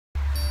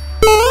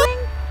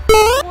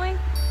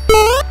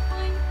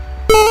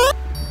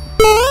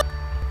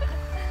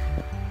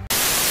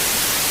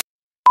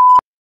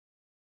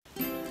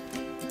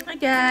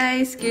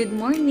guys! Good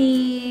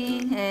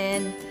morning!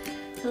 And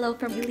hello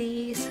from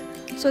Elise.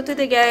 So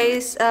today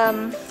guys,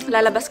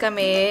 lalabas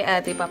kami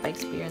at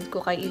ipapa-experience ko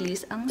kay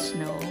Elise ang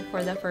snow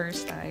for the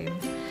first time.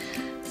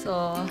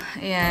 So,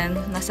 ayan,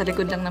 nasa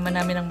likod lang naman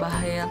namin ng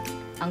bahay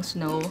ang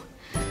snow.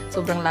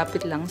 Sobrang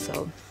lapit lang,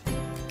 so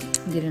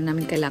hindi na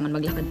namin kailangan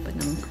maglakad pa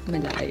ng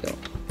malayo.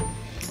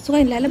 So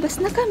ngayon, lalabas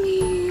na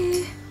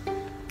kami.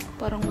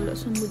 Parang wala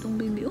sa budong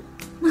baby, oh.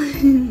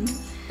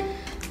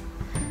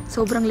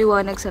 Sobrang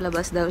liwanag sa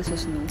labas dahil sa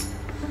snow.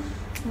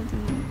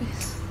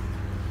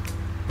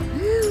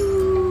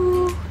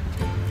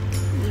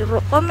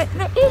 Laro kami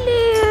na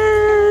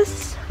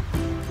Elise!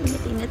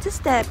 Ingat-ingat sa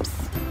steps.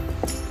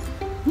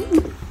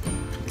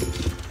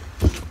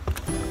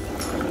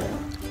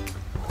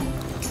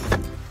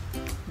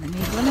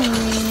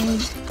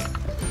 Lamig.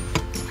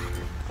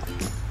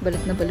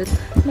 Balot na balot.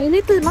 My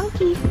little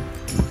monkey.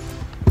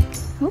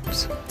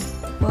 Oops.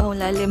 Wow,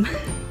 lalim.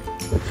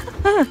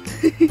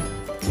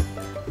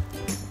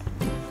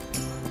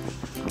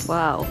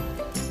 Wow.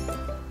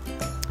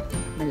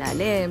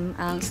 Malalim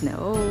ang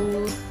snow.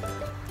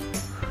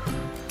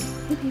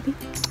 Hey, baby.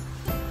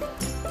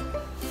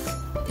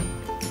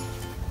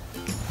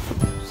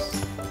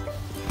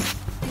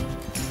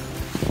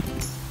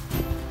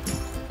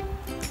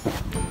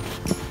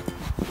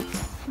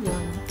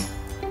 Yan.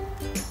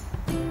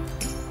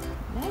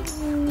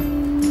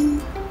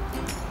 Malalim.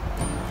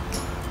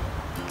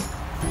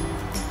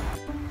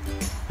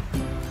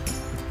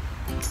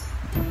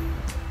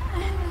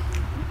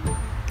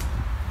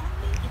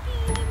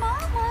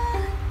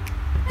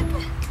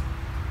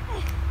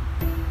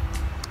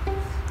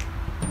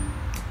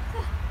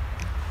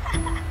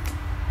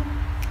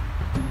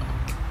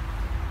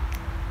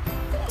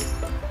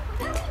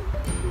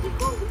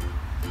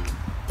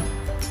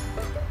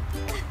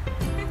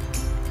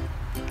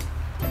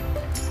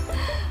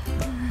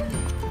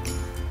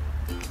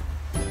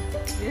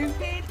 Your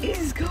feet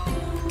is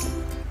cold.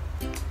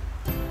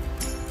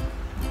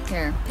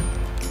 Here.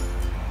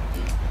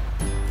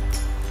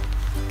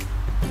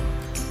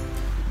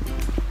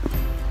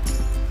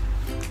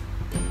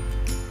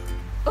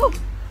 Oh!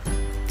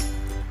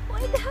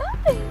 What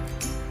happened?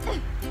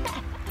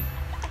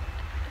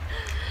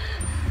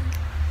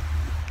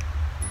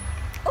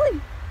 Oy!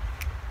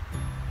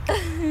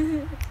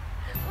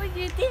 What do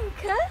you think,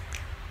 huh?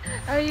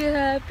 Are you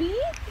happy?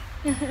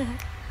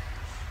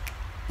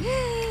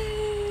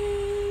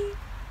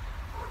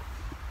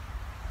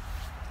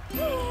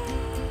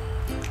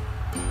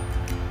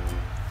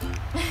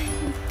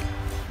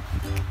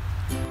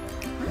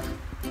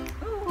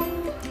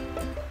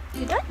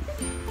 You done?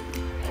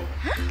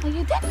 Huh? Are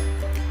you done?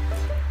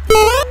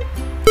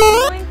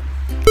 Oink.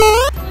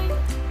 Oink.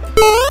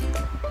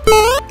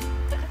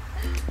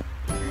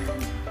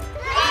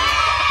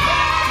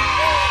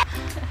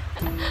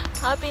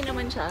 Happy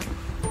naman siya.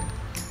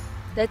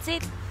 That's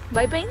it.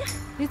 Bye-bye na.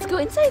 Let's go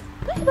inside.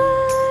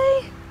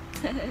 Bye-bye!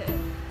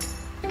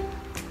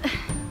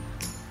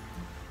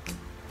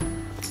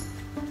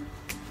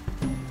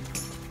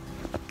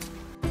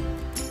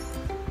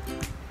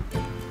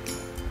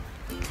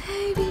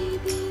 Hey,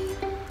 baby.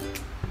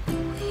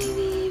 Hey,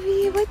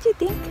 baby. What do you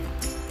think?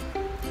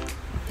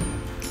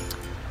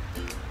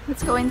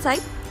 Let's go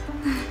inside.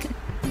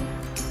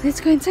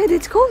 Let's go inside.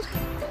 It's cold.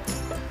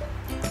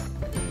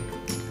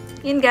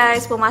 Yun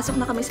guys, pumasok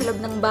na kami sa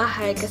loob ng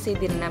bahay kasi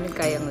di na namin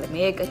kayang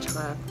lamig at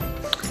saka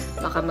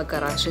baka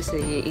magka-rashes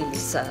si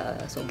Elise sa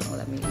sobrang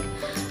lamig.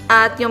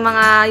 At yung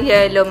mga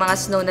yellow, mga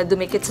snow na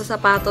dumikit sa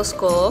sapatos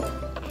ko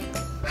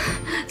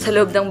sa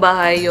loob ng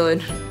bahay yun.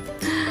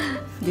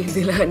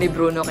 Dinidilaan ni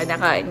Bruno,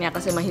 kinakain niya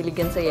kasi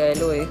mahilig yan sa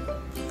yellow eh.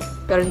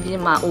 Pero hindi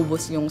niya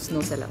maubos yung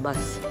snow sa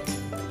labas.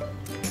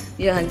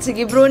 Yan,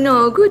 sige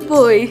Bruno, good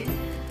boy!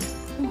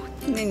 Oh,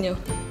 tingnan nyo.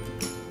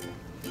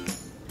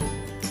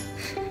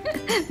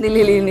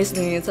 Nililinis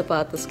na yung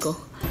sapatos ko.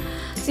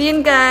 So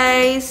yun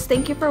guys,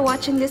 thank you for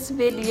watching this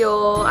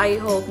video. I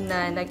hope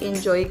na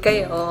nag-enjoy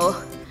kayo.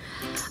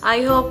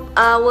 I hope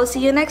we'll see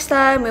you next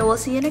time. We will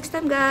see you next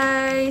time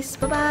guys.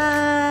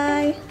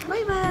 Bye-bye!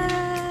 Bye-bye!